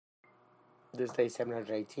This day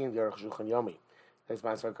 718, Yorach Shulchan Yomi. This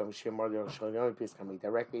sponsor comes share more Yorach Shulchan Yomi. Please come me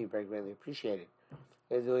directly. Very greatly appreciated.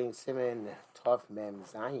 We're doing Siman Tov Mem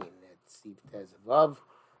Zayin at Sif Tez Vav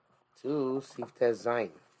to Sif Tez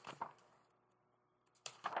Zayin.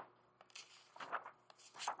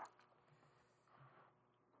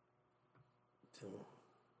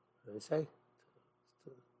 What did I say?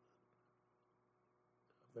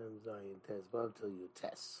 Mem Zayin Tez Vav till you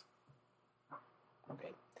test.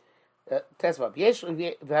 Okay. Test Vav.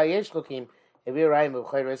 V'hayesh Lokim. If you're right,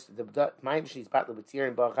 the mind she's battle with Tir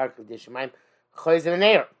and Bachar condition mind Chayz and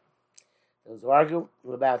Air. Those who argue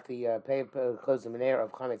about the Chayz and Air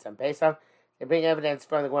of Chametz on Pesach, they bring evidence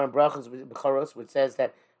from the Gemara Brachos, which says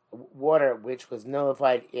that water which was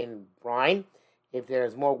nullified in brine, if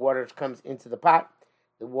there's more water which comes into the pot,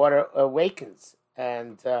 the water awakens,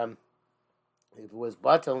 and if it was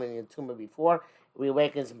battling in tumor before, it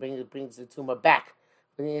awakens and brings the tumor back.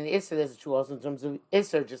 But in Isser, there's true also in terms of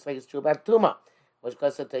Isser, just like it's true about Tuma, which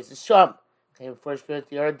goes to Tesis Shom. Came first to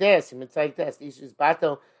the Yoreh, Simon like this. This is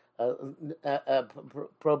battle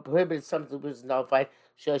prohibited something which was nullified.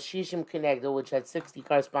 Shishim Kenegdo, which had 60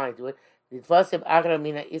 corresponding to it. The Tvasim Agra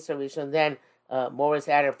Mina Isser Rishon, then more is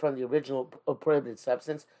added from the original prohibited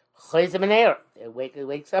substance. Chayzim and Air. It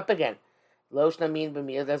wakes up again. Loshna Min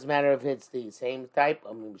B'mir, doesn't matter if it's the same type,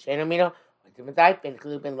 Shena Mino, different type, and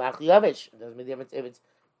Klub and Lachli Yavish. It doesn't make a difference if it's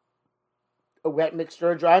a wet mixture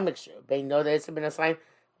or a dry mixture. They know that it's been assigned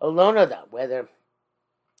Olonoda, whether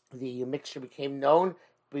the mixture became known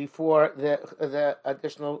before the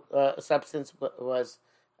additional substance was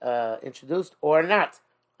introduced or not.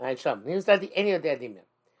 He's not any of the adimim.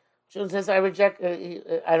 Shun says, I reject, I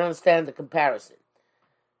don't understand the comparison.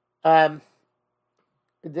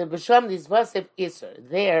 The B'Sham is Vasef Isser.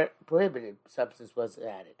 Their prohibited substance was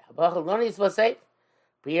added. Habachaloni is Vasef.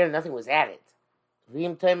 Here, nothing was added.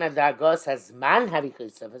 Vim Toima Dagos has man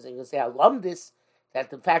Havikosef. As you can say, I love this,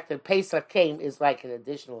 that the fact that Pesach came is like an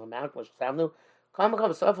additional amount. Which Samnu, come,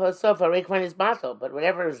 Sofa, Rekman is Bato. But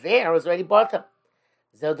whatever is there was already bought.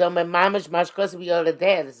 Zeldom Mamish Mashkos of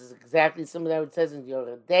Yoredea. This is exactly something that it says in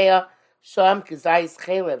Yoredea. Sham Kizais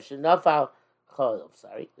Chelev, Shenofal.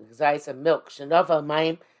 Sorry, Zayis of milk. Shenofa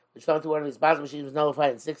Maim, which fell into one of his bottles, she was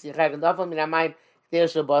nullified in 60. Chaganofa Minamayim, there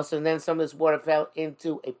Shabos, and then some of this water fell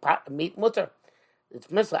into a pot of meat mutter. It's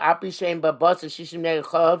Misla Api Shem Babos, Shishim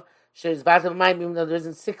Negachov, Shes Vatam Maim, even though there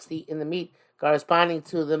isn't 60 in the meat corresponding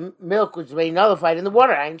to the milk which was nullified in the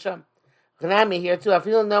water. Ayin Sham. Chanami here too. I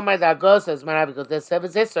feel no my dagos as Maravikos. There's seven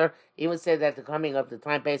sister. He would say that the coming of the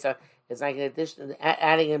time Pesach is like an addition,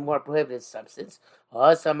 adding in more prohibited substance.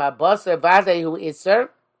 Also, my boss Vade who is sir.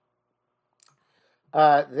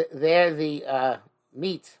 There the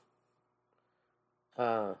meat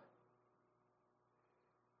is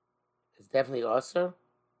definitely also.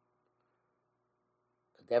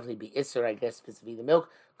 Definitely be Isser, I guess, specifically the milk.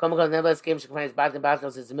 Come on, never escape. She finds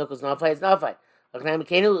battles. Since the milk is nullified, it's nullified.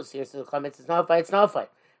 Here's the comments, it's nullified, it's nullified.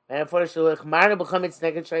 And for sure, Chmarna b'chametz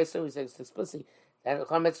neged shayser, we say it's explicitly that the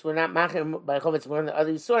comments were not machir by comments were in the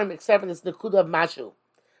other Yisurim, except for this nekuda of mashu.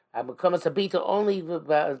 Comments habita only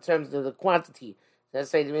in terms of the quantity. Let's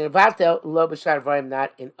say the minavatel lo b'shar varim,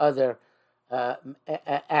 not in other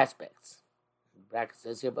aspects. Bracket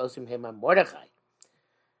says here, bosim hema Mordechai.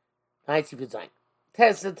 90 design.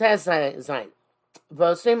 Test sign.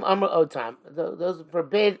 Vosim amr otam. Those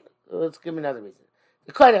forbid. Let's give him another reason.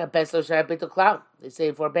 The Kodah Pesach Shabbat the cloud. They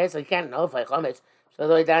say for Pesach, I can't nullify Chometz. So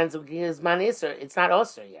though he dies of his man Isser, it's not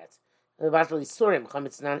Osir yet. The battle is Surim.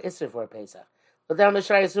 Chometz is not Isser for Pesach. But then the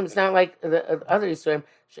Shai assumes it's not like the other Isurim.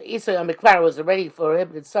 Isser on Mikvar was already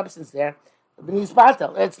prohibited substance there. But he's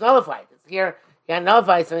battle. It's nullified. It's here, you can't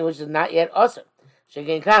nullify something which is not yet Osir.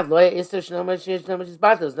 Shekin Kav, Loya Isser, Shnomer, Shnomer, is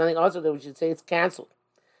battle. There's nothing also that we should say it's cancelled.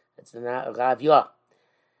 It's not Rav Yah.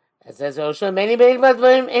 It says, "Oh, sure, many maybe not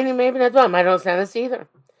one. I don't understand this either."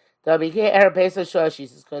 The BK Arab Pesach Shoshi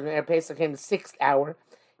says, "Because Arab Pesach came the 6th hour.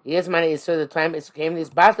 Here's money is so the time it came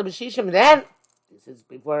this Bata B'Shishim. Then this is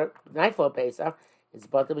before nightfall Pesach. It's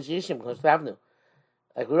Bata B'Shishim because Pavnu.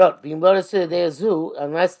 Like we wrote, being loaded to the day of Zu,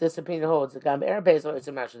 unless this opinion holds, the Gam Arab Pesach it's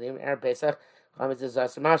a Mashalim. Arab Pesach comments is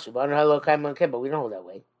Zasa Mashu. But hello, but we don't hold that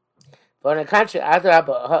way. But on the contrary, Adrab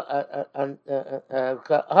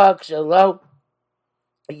Hak Shalom.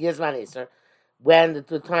 When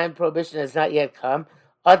the time prohibition has not yet come,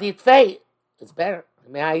 Adit it's better.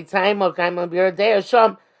 That's why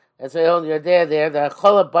you're there. The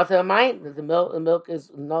chola butter mine, the milk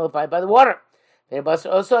is nullified by the water.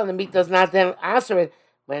 Also, and the meat does not then answer it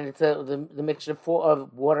when it's the mixture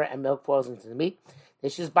of water and milk falls into the meat.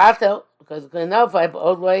 This is batel because it's going to nullify, but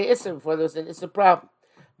old way isn't before there's an issa problem.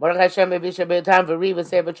 Mordechai Shem Bisha Be'otam V'Riva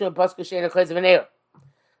Say B'Trum Pasuk Shein Chayz V'Neir.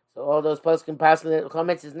 So all those poskim passing the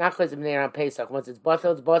comments is not Chayz V'Neir on Pesach. Once it's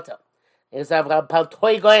Batel, it's Batel. It's Rav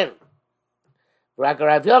Paltoy Goyen. Rav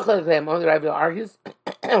Yochanan, only Rav Yochanan argues.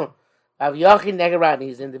 Rav Yochanan Negarabi,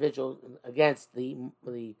 he's an individual against the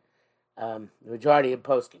majority of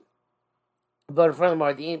poskim. But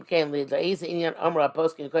furthermore, the became the Isa Indian Umrah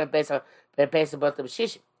poskim couldn't Pesach but the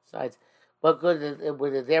Shishim. Besides, what good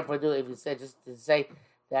would it therefore do if you said just to say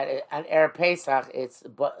that on Erev Pesach it's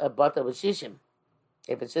Batel B'Shishim?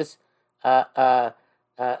 If it's just I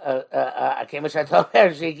came with Shatot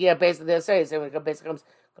Shegia Pesach they'll say when Pesach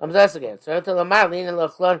comes us again. So until the Marlin and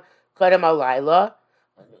Lochlon Kadam Alayla.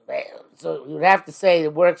 So you would have to say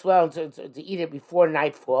it works well to eat it before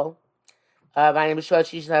nightfall. My name is Shua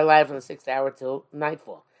She's not alive from the 6th hour till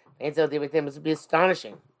nightfall. And so it would be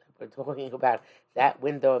astonishing. We're talking about that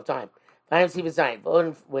window of time. My name is Steve Zion.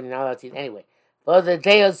 We're not allowed to eat anyway. The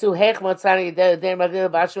day of Suhech Motzani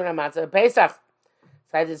Pesach.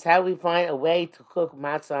 So this is how we find a way to cook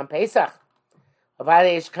matzah on Pesach. There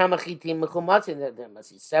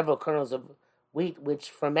must be several kernels of wheat which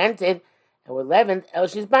fermented and were leavened.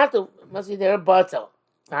 Must be there a bottle.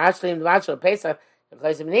 Pesach,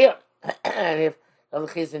 and if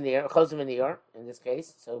Chozim in this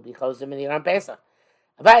case, so it would be Chozim on Pesach.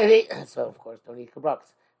 So of course, don't eat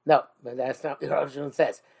kabraks. No, but that's not what the original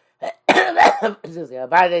says. Yeah, should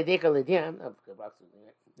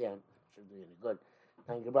do any good.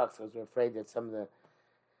 9 kabraks because we're afraid that some of the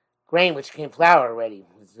grain which came flour already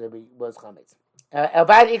was chametz.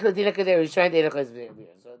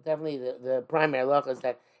 So definitely the primary law is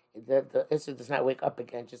that the Isser does not wake up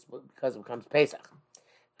again just because it becomes Pesach.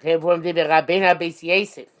 Because there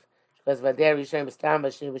Rishon B'Stam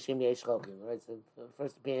B'Shim Yesh Chokim. Right, so the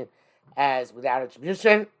first opinion as without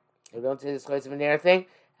attribution, we don't say this Chayz V'Neir thing,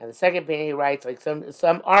 and the second opinion he writes like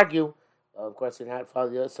some argue. Well, of course, we're not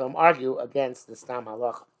following. Some argue against the Stam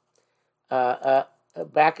Halacha.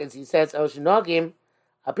 Back as he says, Oshinogim,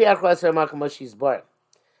 Api Akros Ramah Moshi's born.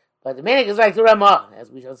 But the meaning is like the Ramah, as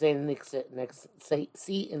we shall say in the next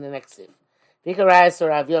see in the next sif. Vikarais or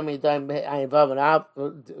Rav Yomi I involve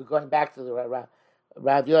going back to the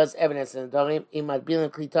Rav Yo's evidence in the Dorim, Imad Bilan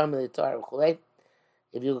Klitam in the Torah Chulei.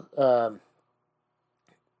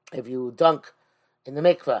 If you dunk in the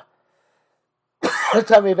mikveh,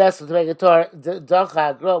 tell me vessel to make a Torah,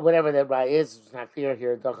 Docha Grob, whatever that right is, it's not clear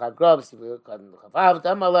here. Docha Grob, if you cut in the Chavav,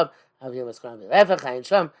 Damalab, have you Maskran Vilefach, Chayin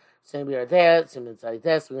Sham, same we are there, same inside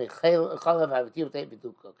this, we make Chalav, have a tube, take it,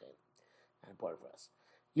 okay. Not important for us.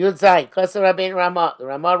 Yud Zayin, Kosa Rabbein Ramah. The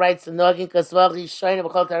Ramah writes the Nogin Kasvachi Shoyne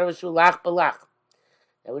B'chol Tarevashu Lach B'lach.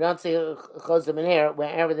 Now we don't say Chozim in here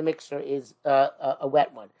wherever the mixture is a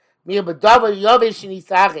wet one. But if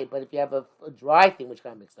you have a dry thing which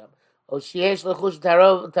got mixed up, or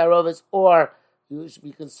you should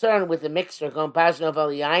be concerned with the mixture compassion of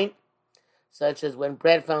aliyain, such as when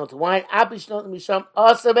bread fell into wine. Even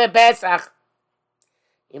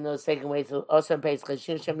though it's taken away to Osam Pesach,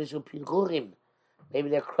 maybe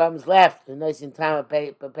there are crumbs left. The nice in time of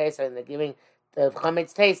Pesach, and they're giving the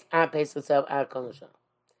chametz taste on Pesach itself on Kol Nishon.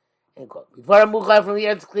 End quote. Before I move on from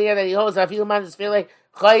here, it's clear that he holds a few months feeling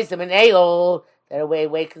chayim and eol that away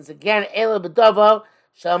awakens again. Eol b'dovo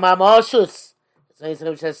shalma moshus. It's only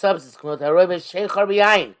something which has substance. Called harovish sheichar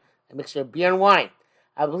b'yayin, a mixture of beer and wine.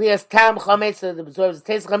 Ablias tam chametz that absorbs the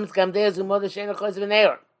taste of chametz gamdeis u'moda sheina chayim and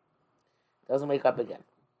eol. Doesn't wake up again.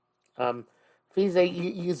 Fize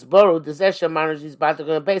yizboru desesha manoj yizbatu going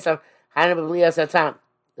to base on hana b'blias atam.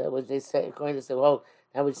 That was they say going to say well.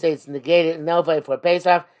 I would say it's negated and nullified for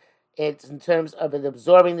Pesach. It's in terms of it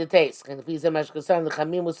absorbing the taste. And if he's a mashkasan, the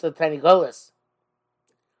chamimus the tiny golas.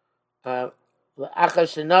 We're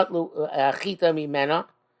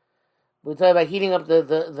talking about heating up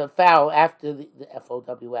the fowl after the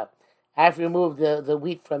FOWL. After you remove the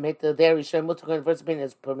wheat from it, the dairy shem mutzah first opinion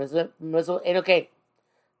is permissible. Ain't okay.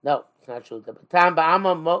 No, it's not true. The tam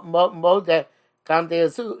ba'ama mode kam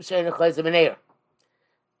de'azu she'en chayzim in air.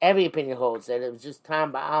 Every opinion holds that it was just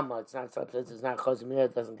tam ba'alma. It's not substance. It's not chozim.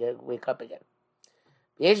 It doesn't wake up again.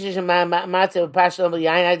 Those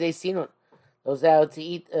that are to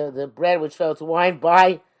eat the bread which fell to wine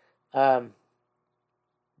by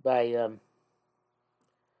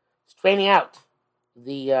straining out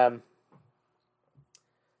the.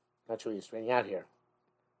 Not sure you're straining out here.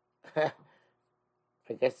 I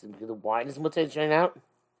guess the wine is mutter strain out.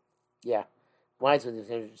 Yeah, wine's what the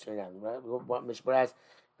strain out. Right? What Mishparas.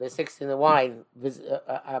 The 6 in the wine,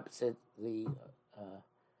 opposite the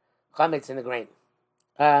chametz in the grain.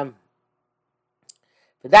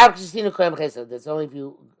 That's only if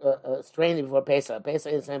you strain it before Pesach.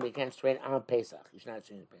 Pesach is something you can't strain on Pesach. You should not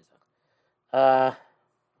strain Pesach.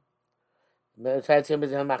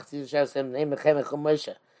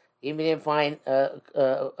 Even if you didn't find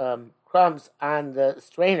crumbs on the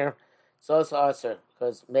strainer, it's also also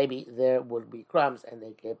because maybe there would be crumbs and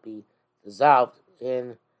they can't be dissolved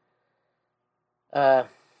in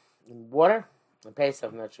water. In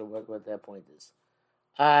Pesach, I'm not sure what that point is.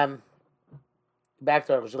 Back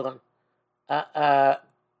to our Shulchan.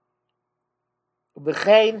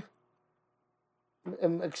 B'chein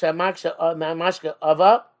mashka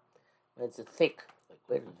ava. It's a thick,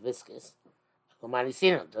 like viscous.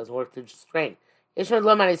 Lomanisina doesn't work to strain. Ishmael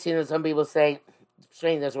lomanisina. Some people say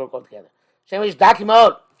strain doesn't work altogether. Shemish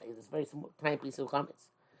dakimod. It's a very small, tiny piece of comments.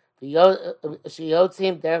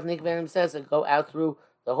 Shiyotzim derech nikvenim says that go out through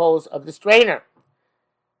the holes of the strainer.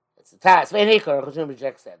 It's a task. Vein hikar. Chashim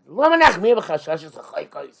rejects that. Lomanach mirachashash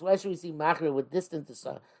chaykos. Why should we see machir with distant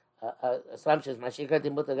assumptions? Mashikar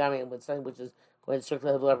dimutagami with something which is going to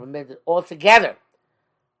strictly level permitted altogether.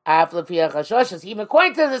 Even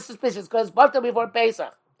according to the suspicious, because it's butter before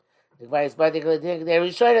Pesach. The advice particularly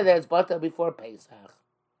they're showing that it's butter before Pesach.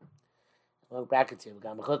 Long brackets here.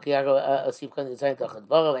 That's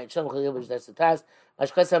the task.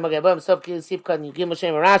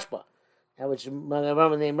 Now, which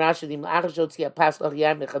name Rashi, if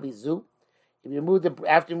you remove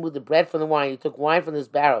after you remove the bread from the wine, you took wine from this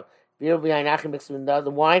barrel, beer behind Achim mixed with another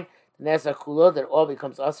wine, the Nesa Kulo, that all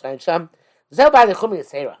becomes Asra and Sham. This is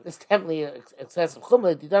definitely excessive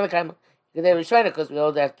chumra. Because we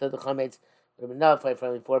know that the chametz would have been nullified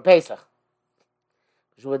from before Pesach.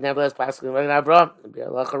 Which would nevertheless pass in Rabbi Avraham. And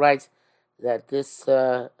Bialacha writes that this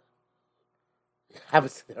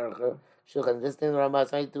happens in the Shulchan. This thing the Ramah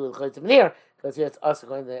has nothing to do with Chayt Near, because here it's also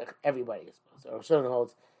going to everybody. So Shulchan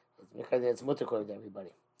holds it's mutter according to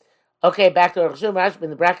everybody. Okay, back to Shulchan Rashi in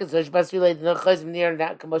the brackets. Rosh Basvilei the Chayt Near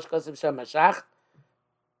not Kamosh Kosev Sham Mashach.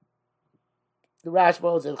 The Rash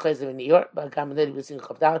holds in Chayt in New York, but accommodated with Sin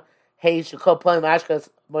Chapdal. Hey, Shekol Poim Ashkas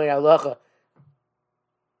Moyer Alocha.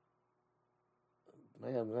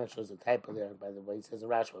 I'm not sure there's a typo there, by the way. He says in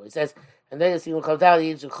Rashi. He says, and then you see Chapdal.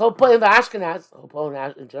 Shekol Poim Ashkenaz,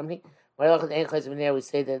 Poim in Germany. Moyer Alocha Ein Chayt in New York. We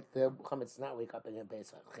say that the Chametz does not wake up in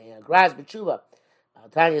Pesach. Graz B'Tshuva.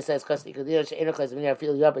 Tanya says, "Kosni Kadir She'enu Chayt in New York.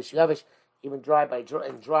 Feel Yavish Yavish. Even dry by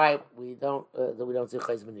dry, we don't see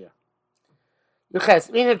Chayt in New York. Yuches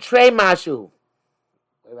mean a tray mashu.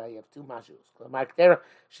 You have two mashus.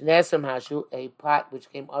 A pot which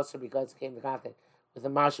came also because it came in contact with a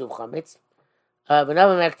mashu of chametz.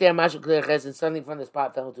 Another makter mashu clear and something from this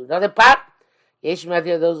pot fell into another pot. Yesh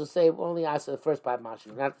matir those who say only answer the first pot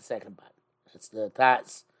mashu, not the second pot. That's the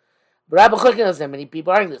tats. But Rabbi Chukin knows many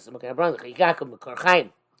people arguing this. Even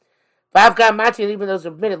those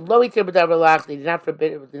are permitted, low eater b'davar they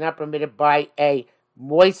did not permitted by a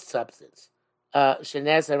moist substance.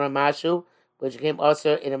 Shenes Ramashu, which came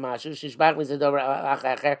also in a mashu. Shishbach means over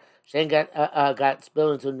acher. Shen got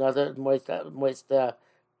spilled into another moist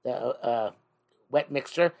wet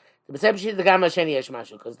mixture. The perception the gamma sheni yesh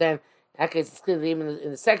mashu, because then in that case it's clear that even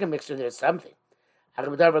in the second mixture there's something.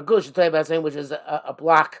 Achav gush to tell you about something which is a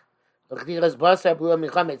block. Such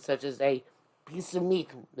as a piece of meat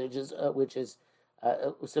which is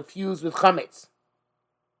suffused with chametz.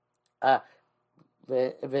 The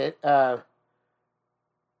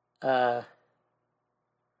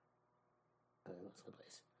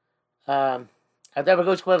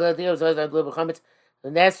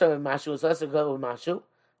nest of mashu is also go with mashu.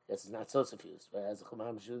 This is not so suffused, but as a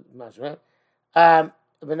mashu,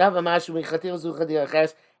 another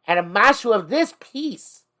mashu and a mashu of this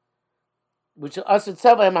piece, which also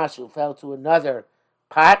itself a mashu, fell to another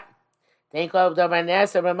pot. Then called the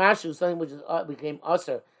nest of a mashu, something which became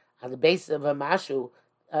usher on the basis of a mashu.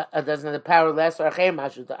 Doesn't have the power less or a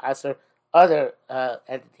mashu to answer other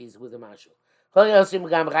entities with a mashu.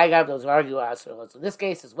 Those argue answer. So in this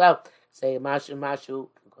case as well, say mashu can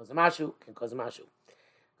cause a mashu, can cause a mashu.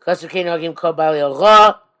 The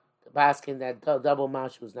baskin that double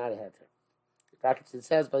mashu is not a heter. The brackets it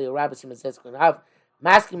says, but your rabbi says can have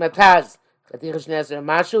masking mataz chatichas neser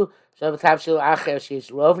mashu shav shil acher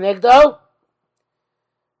sheish rov negdo.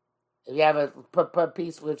 If you have a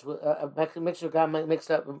piece which a mixture got mixed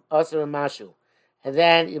up also in mashu, and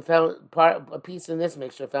then you found a piece in this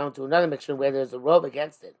mixture fell into another mixture where there's a robe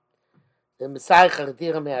against it, the Messiah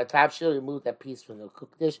chalatira me'ar tapshil, you move that piece from the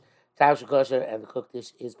cooked dish, tapshil kosher, and the cooked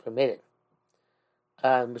dish is permitted.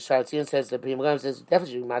 Misharatzion says the Prima says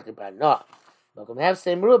definitely should be matter by not. But when we have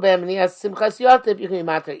same rubem and he has simchas yotiv, you can be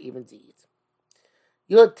matter even to eat.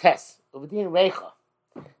 Your test, Uvdin Reicha.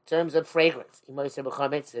 In terms of fragrance, if the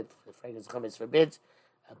fragrance of chametz forbids,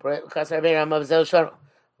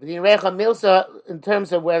 in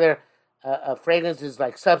terms of whether a fragrance is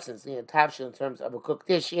like substance, tapshil in terms of a cooked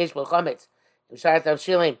dish, yesh bo chametz.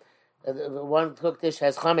 The one cooked dish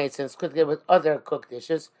has chametz and it's cooked with other cooked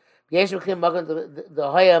dishes. Yesh the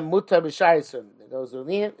haya mutar b'sharisun. Those who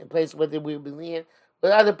lenient in places where they will be lenient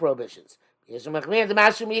with other prohibitions. Yesh machmir the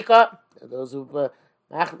mashu mika. Those who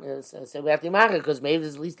say we have to make because maybe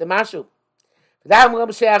there's at least a mashu. That I'm going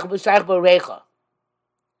to shayach b'shayach b'reicha.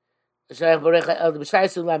 B'shayach b'reicha el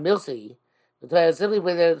b'shayach la milsei. Simply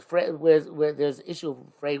where there's issue of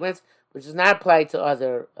fragrance, which is not applied to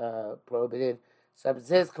other prohibited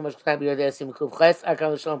substances.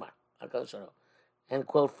 And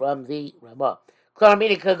quote from the Ramah.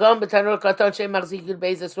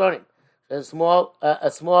 A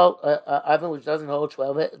small oven which doesn't hold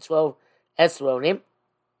 12 esronim.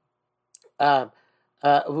 And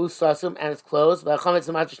it's closed. And the chametz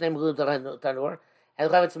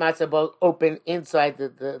matzah both open inside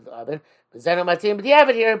the oven. But you have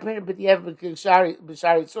it here, but you have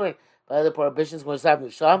b'shari by other prohibitions. In this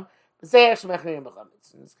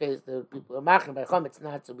case, the people are maching by chametz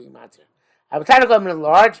not to be matzah. I would try to go in a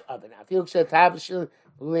large oven. I feel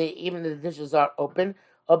even the dishes are open.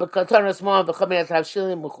 Or because small, and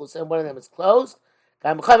one of them is closed.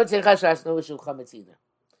 No issue with chametz either.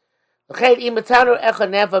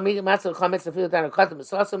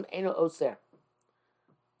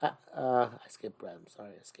 I skipped bread. I'm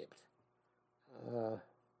sorry, I skipped.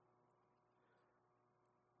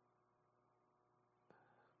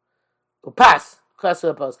 Upas,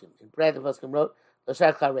 Krasa Poskim. In bread, the Poskim wrote, there's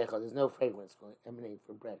no fragrance going emanating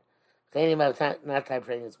from bread. Not type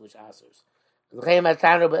fragrance which answers. If you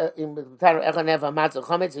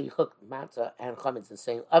cook matzah and chametz in the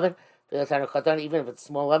same oven, even if it's a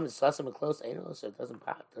small oven, it's awesome and close, so it doesn't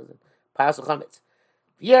pass the chametz.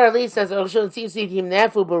 Yerli says,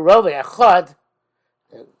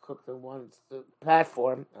 cooked on one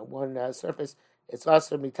platform, on one surface, it's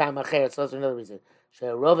also mitam acher, it's also another reason.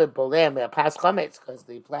 Sherovet bolem, pass chametz, because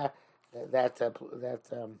the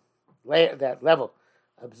layer, that level,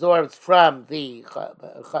 absorbs from the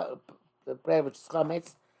bread, which is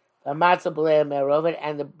chametz, the matzah boleh merovet,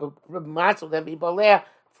 and the matzah will then be boleh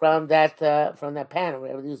from that pan or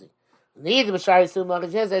whatever they're using. Need the b'shari sum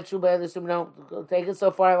lagajez. That's true, but the don't take it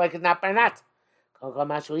so far like it's not by not. But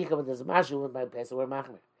there's a mashu with my pesach or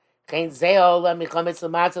machmer. Chain zeo let me chametz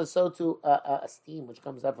l'matzah. So too a steam which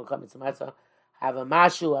comes up from chametz l'matzah have a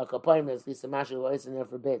mashu, a kaponim. At least a mashu always in there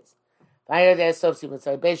forbids. Fire there so see when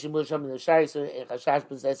celebration will show me the shari so chashash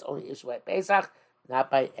possess only issue by Pesach,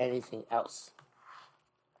 not by anything else.